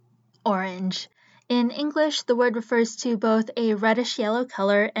Orange. In English, the word refers to both a reddish-yellow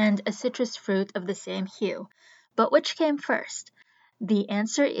color and a citrus fruit of the same hue. But which came first? The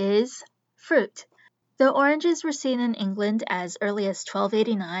answer is fruit. Though oranges were seen in England as early as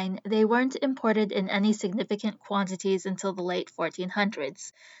 1289, they weren't imported in any significant quantities until the late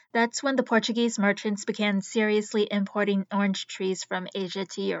 1400s. That's when the Portuguese merchants began seriously importing orange trees from Asia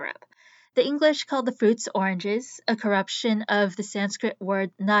to Europe. The English called the fruits oranges, a corruption of the Sanskrit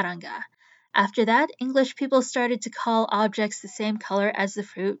word naranga. After that, English people started to call objects the same color as the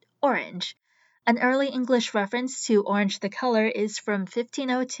fruit orange. An early English reference to orange the color is from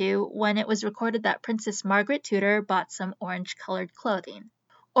 1502, when it was recorded that Princess Margaret Tudor bought some orange-colored clothing.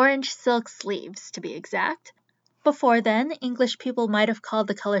 Orange silk sleeves, to be exact. Before then, English people might have called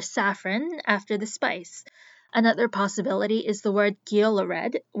the color saffron after the spice. Another possibility is the word giola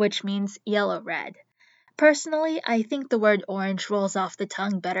red, which means yellow red. Personally, I think the word orange rolls off the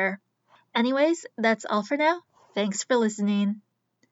tongue better. Anyways, that's all for now. Thanks for listening.